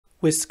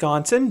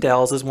Wisconsin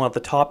Dells is one of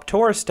the top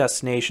tourist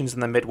destinations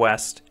in the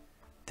Midwest.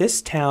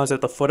 This town is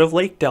at the foot of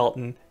Lake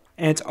Delton,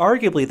 and it's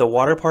arguably the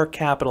water park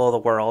capital of the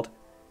world.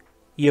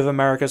 You have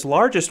America's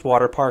largest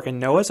water park in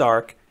Noah's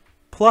Ark,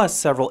 plus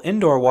several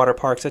indoor water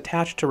parks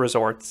attached to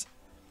resorts.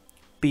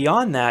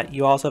 Beyond that,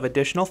 you also have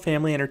additional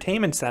family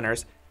entertainment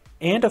centers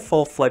and a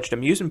full-fledged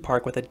amusement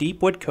park with a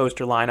deep wood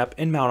coaster lineup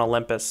in Mount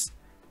Olympus.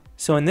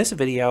 So in this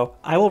video,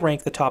 I will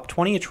rank the top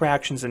 20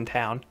 attractions in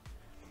town.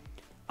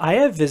 I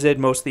have visited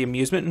most of the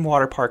amusement and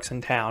water parks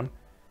in town,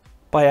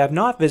 but I have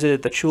not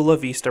visited the Chula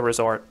Vista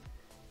Resort.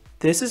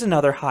 This is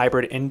another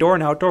hybrid indoor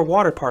and outdoor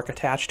water park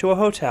attached to a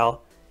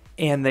hotel,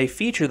 and they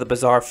feature the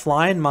bizarre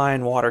Flying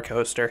Mayan water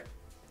coaster.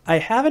 I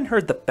haven't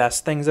heard the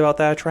best things about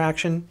that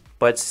attraction,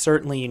 but it's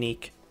certainly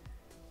unique.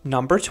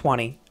 Number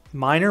 20,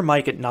 Miner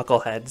Mike at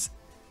Knuckleheads.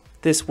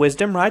 This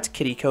Wisdom Rides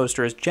kiddie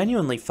coaster is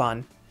genuinely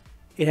fun.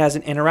 It has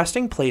an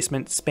interesting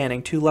placement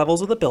spanning 2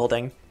 levels of the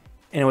building,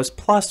 and it was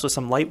plussed with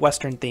some light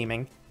western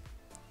theming.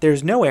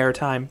 There's no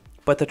airtime,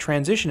 but the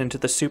transition into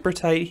the super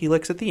tight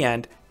helix at the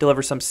end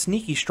delivers some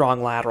sneaky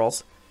strong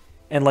laterals,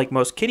 and like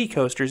most kiddie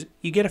coasters,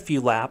 you get a few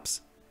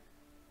laps.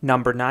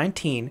 Number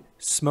 19,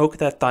 Smoke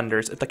That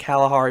Thunders at the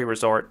Kalahari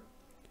Resort.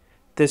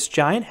 This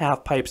giant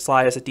half-pipe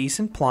slide has a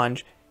decent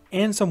plunge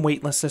and some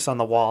weightlessness on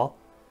the wall.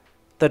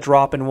 The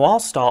drop and wall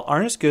stall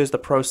aren't as good as the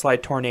Pro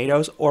Slide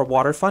Tornadoes or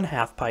Water Fun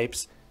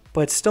half-pipes,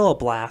 but it's still a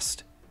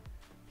blast.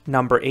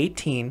 Number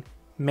 18,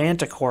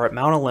 Manticore at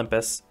Mount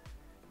Olympus.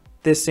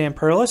 This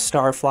Zamperla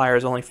Star Flyer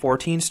is only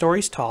 14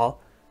 stories tall,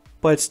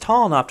 but it's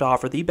tall enough to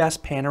offer the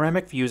best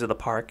panoramic views of the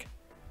park.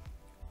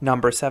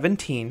 Number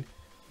 17,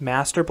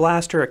 Master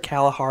Blaster at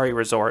Kalahari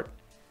Resort.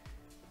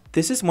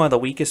 This is one of the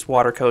weakest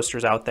water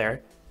coasters out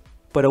there,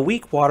 but a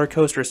weak water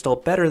coaster is still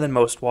better than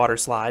most water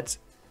slides.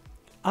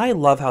 I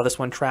love how this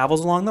one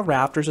travels along the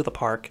rafters of the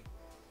park.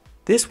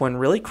 This one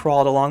really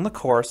crawled along the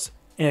course,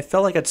 and it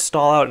felt like it'd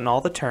stall out in all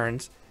the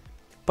turns,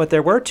 but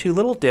there were 2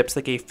 little dips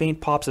that gave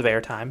faint pops of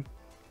airtime.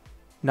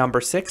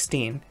 Number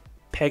 16,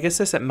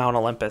 Pegasus at Mount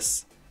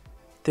Olympus.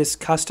 This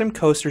Custom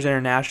Coasters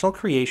International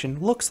creation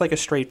looks like a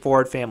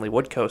straightforward family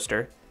wood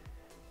coaster,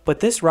 but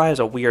this ride has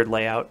a weird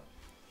layout.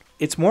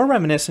 It's more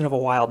reminiscent of a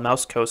Wild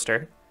Mouse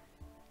coaster.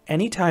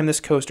 Anytime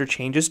this coaster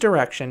changes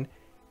direction,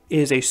 it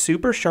is a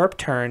super sharp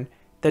turn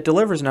that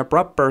delivers an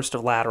abrupt burst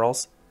of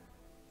laterals.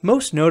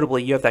 Most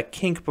notably, you have that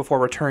kink before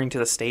returning to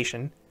the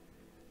station.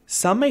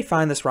 Some may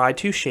find this ride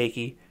too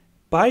shaky,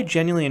 but I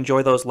genuinely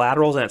enjoy those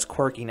laterals and its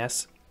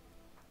quirkiness.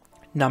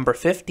 Number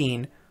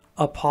 15,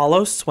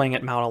 Apollo's Swing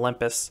at Mount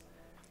Olympus.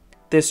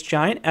 This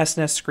giant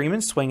S&S Scream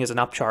and Swing is an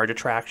upcharge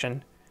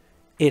attraction.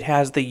 It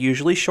has the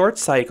usually short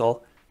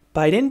cycle,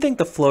 but I didn't think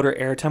the floater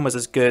airtime was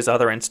as good as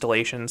other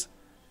installations.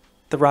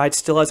 The ride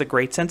still has a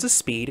great sense of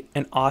speed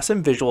and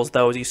awesome visuals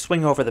though as you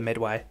swing over the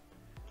midway.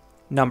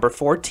 Number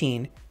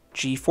 14,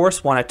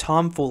 G-Force 1 at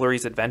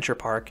Tomfoolery's Adventure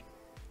Park.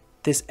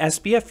 This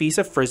SBF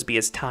Visa Frisbee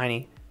is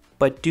tiny,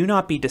 but do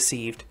not be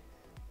deceived.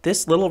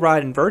 This little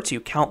ride inverts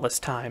you countless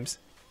times,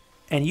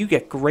 and you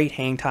get great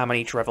hang time on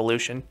each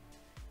revolution,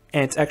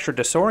 and it's extra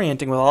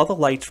disorienting with all the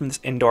lights from this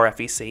indoor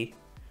FEC.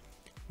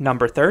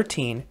 Number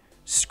 13,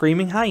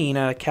 Screaming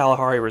Hyena at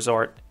Kalahari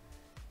Resort.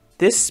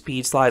 This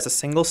speed slide is a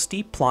single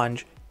steep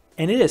plunge,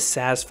 and it is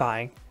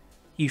satisfying.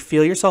 You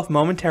feel yourself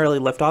momentarily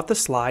lift off the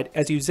slide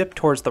as you zip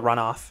towards the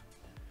runoff.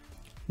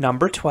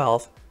 Number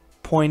 12,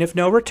 Point of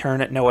No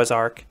Return at Noah's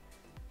Ark.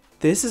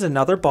 This is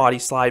another body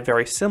slide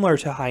very similar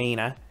to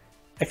Hyena,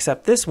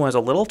 except this one is a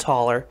little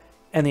taller,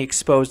 and the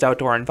exposed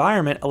outdoor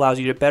environment allows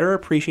you to better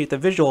appreciate the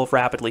visual of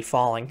rapidly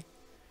falling.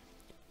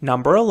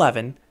 Number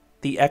 11,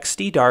 the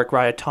XD Dark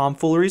Ride at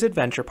Tomfoolery's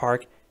Adventure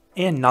Park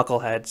and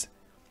Knuckleheads.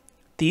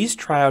 These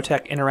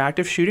Triotech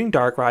interactive shooting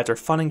dark rides are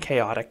fun and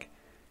chaotic.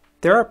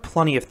 There are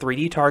plenty of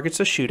 3D targets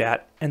to shoot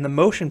at, and the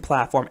motion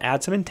platform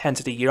adds some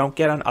intensity you don't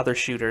get on other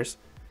shooters.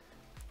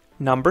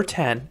 Number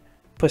 10,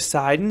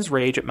 Poseidon's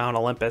Rage at Mount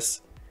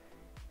Olympus.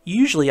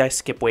 Usually I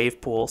skip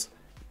wave pools,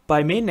 but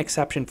I made an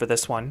exception for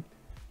this one.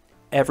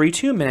 Every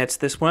 2 minutes,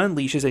 this one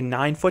unleashes a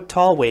 9-foot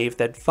tall wave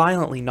that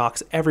violently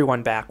knocks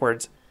everyone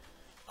backwards.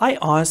 I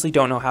honestly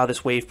don't know how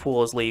this wave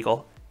pool is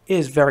legal. It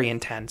is very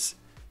intense,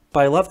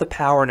 but I love the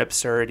power and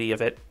absurdity of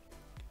it.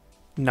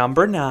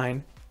 Number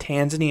 9,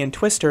 Tanzanian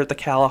Twister at the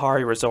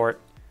Kalahari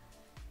Resort.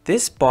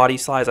 This body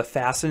slide has a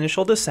fast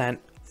initial descent,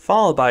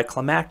 followed by a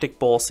climactic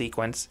bowl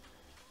sequence.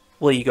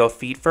 Will you go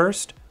feet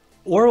first,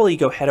 or will you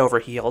go head over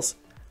heels?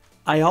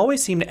 I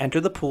always seem to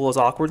enter the pool as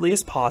awkwardly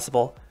as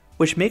possible,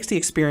 which makes the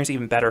experience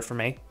even better for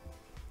me.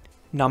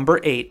 Number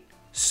 8,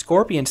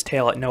 Scorpion's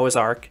Tail at Noah's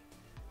Ark.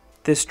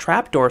 This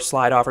trapdoor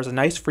slide offers a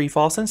nice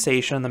freefall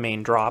sensation on the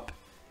main drop,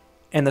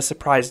 and the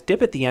surprise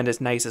dip at the end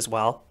is nice as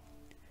well.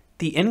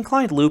 The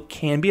inclined loop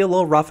can be a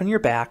little rough on your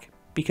back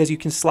because you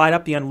can slide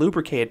up the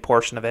unlubricated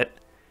portion of it,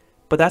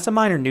 but that's a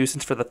minor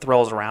nuisance for the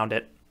thrills around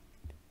it.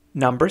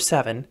 Number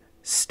 7,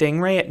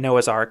 Stingray at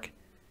Noah's Ark.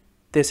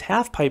 This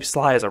half-pipe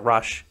slide is a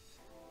rush.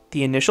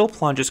 The initial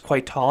plunge is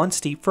quite tall and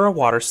steep for a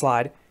water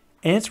slide,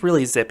 and it's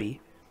really zippy,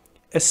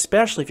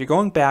 especially if you're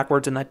going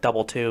backwards in that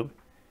double tube.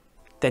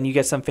 Then you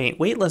get some faint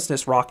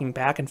weightlessness rocking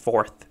back and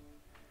forth.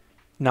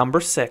 Number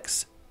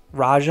 6.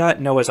 Raja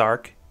at Noah's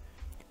Ark.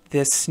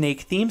 This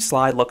snake-themed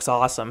slide looks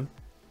awesome.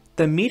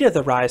 The meat of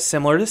the ride is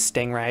similar to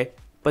Stingray,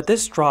 but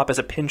this drop has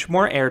a pinch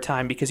more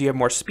airtime because you have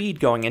more speed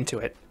going into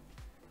it.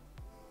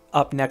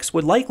 Up next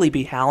would likely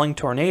be Howling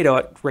Tornado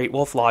at Great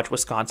Wolf Lodge,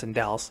 Wisconsin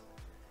Dells.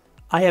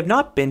 I have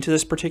not been to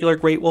this particular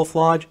Great Wolf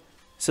Lodge,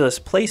 so this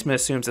placement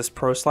assumes this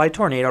Pro Slide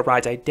Tornado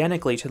rides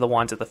identically to the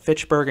ones at the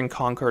Fitchburg and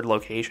Concord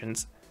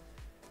locations.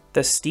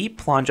 The steep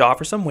plunge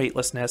offers some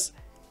weightlessness,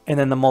 and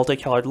then the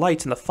multicolored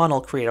lights in the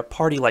funnel create a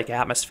party-like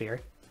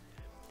atmosphere.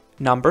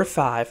 Number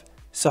 5.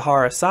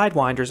 Sahara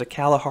Sidewinders at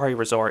Kalahari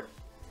Resort.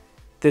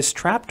 This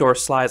trapdoor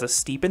slide has a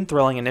steep and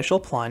thrilling initial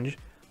plunge,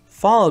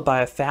 followed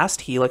by a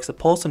fast helix that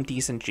pulls some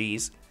decent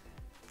Gs.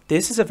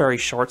 This is a very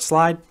short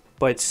slide,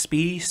 but it's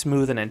speedy,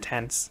 smooth, and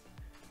intense.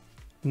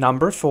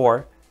 Number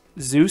 4.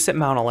 Zeus at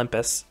Mount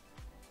Olympus.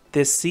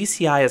 This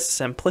CCI has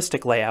a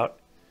simplistic layout.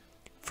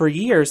 For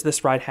years,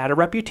 this ride had a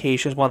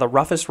reputation as one of the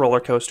roughest roller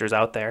coasters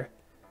out there,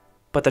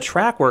 but the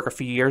track work a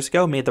few years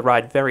ago made the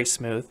ride very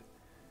smooth.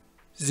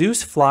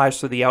 Zeus flies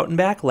through the out and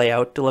back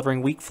layout,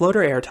 delivering weak floater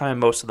airtime in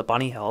most of the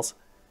bunny hills.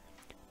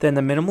 Then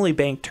the minimally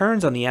banked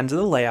turns on the ends of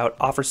the layout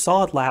offer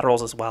solid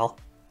laterals as well.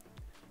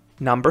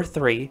 Number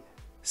 3.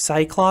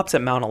 Cyclops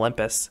at Mount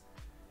Olympus.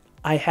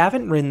 I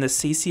haven't ridden the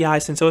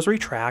CCI since it was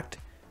retracked,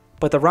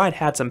 but the ride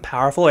had some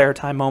powerful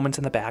airtime moments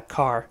in the back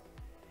car.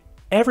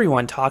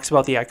 Everyone talks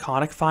about the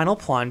iconic final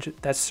plunge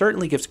that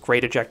certainly gives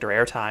great ejector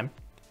airtime,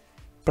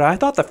 but I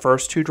thought the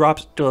first 2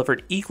 drops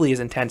delivered equally as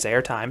intense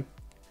airtime.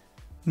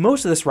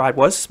 Most of this ride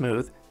was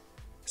smooth.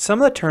 Some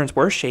of the turns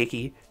were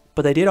shaky,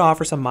 but they did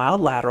offer some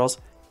mild laterals,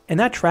 and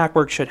that track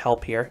work should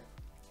help here.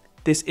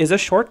 This is a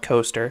short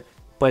coaster,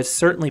 but it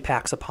certainly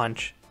packs a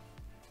punch.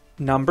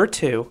 Number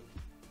 2.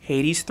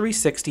 Hades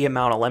 360 at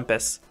Mount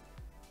Olympus.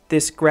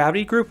 This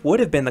gravity group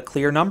would have been the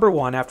clear number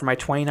 1 after my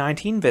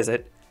 2019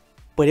 visit,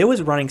 but it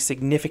was running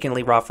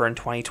significantly rougher in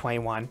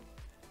 2021.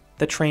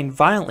 The train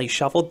violently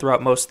shuffled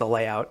throughout most of the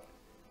layout.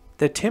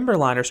 The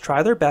Timberliners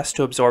try their best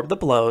to absorb the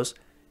blows,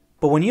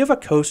 but when you have a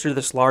coaster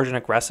this large and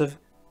aggressive,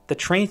 the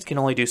trains can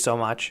only do so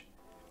much.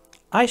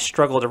 I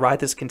struggled to ride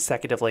this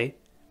consecutively.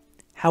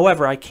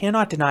 However, I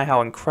cannot deny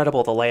how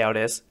incredible the layout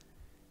is.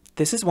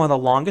 This is one of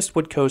the longest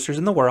wood coasters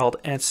in the world,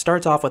 and it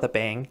starts off with a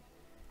bang.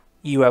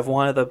 You have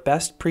one of the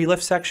best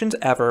pre-lift sections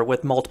ever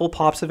with multiple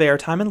pops of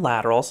airtime and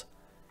laterals.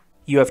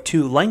 You have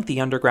 2 lengthy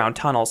underground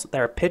tunnels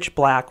that are pitch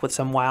black with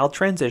some wild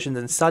transitions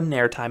and sudden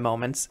airtime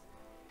moments.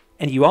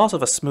 And you also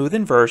have a smooth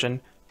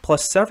inversion,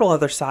 plus several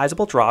other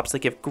sizable drops that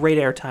give great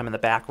airtime in the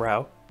back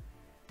row.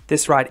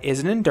 This ride is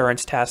an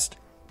endurance test,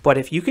 but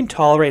if you can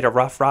tolerate a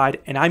rough ride,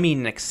 and I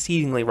mean an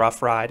exceedingly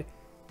rough ride,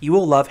 you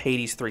will love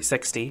Hades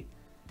 360.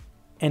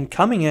 And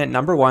coming in at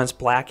number 1 is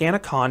Black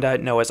Anaconda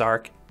at Noah's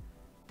Ark.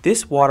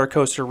 This water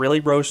coaster really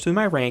rose through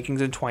my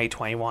rankings in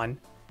 2021.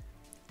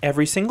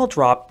 Every single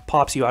drop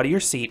pops you out of your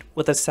seat,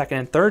 with the second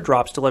and third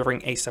drops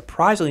delivering a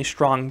surprisingly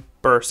strong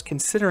burst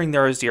considering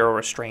there are 0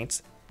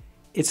 restraints.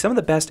 It's some of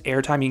the best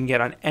airtime you can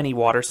get on any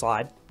water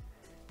slide.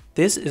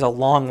 This is a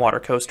long water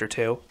coaster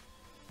too.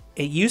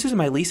 It uses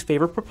my least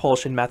favorite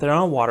propulsion method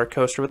on a water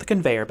coaster with the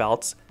conveyor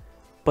belts,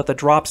 but the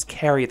drops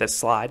carry this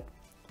slide.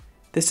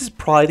 This is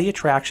probably the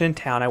attraction in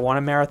town I want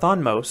to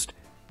marathon most,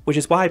 which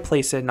is why I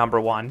placed it at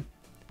number 1.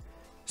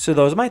 So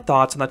those are my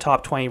thoughts on the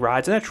top 20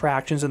 rides and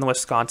attractions in the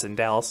Wisconsin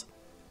Dells.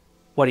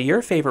 What are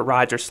your favorite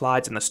rides or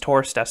slides in this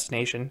tourist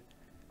destination?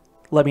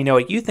 Let me know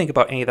what you think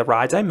about any of the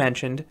rides I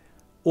mentioned,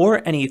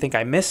 or any you think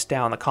I missed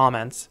down in the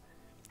comments.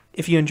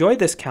 If you enjoyed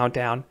this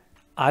countdown,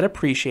 I'd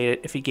appreciate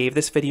it if you gave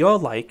this video a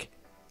like,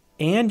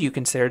 and you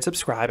considered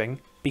subscribing,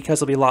 because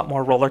there'll be a lot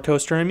more roller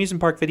coaster and amusement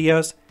park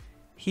videos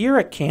here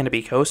at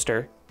Canopy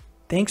Coaster.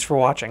 Thanks for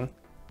watching.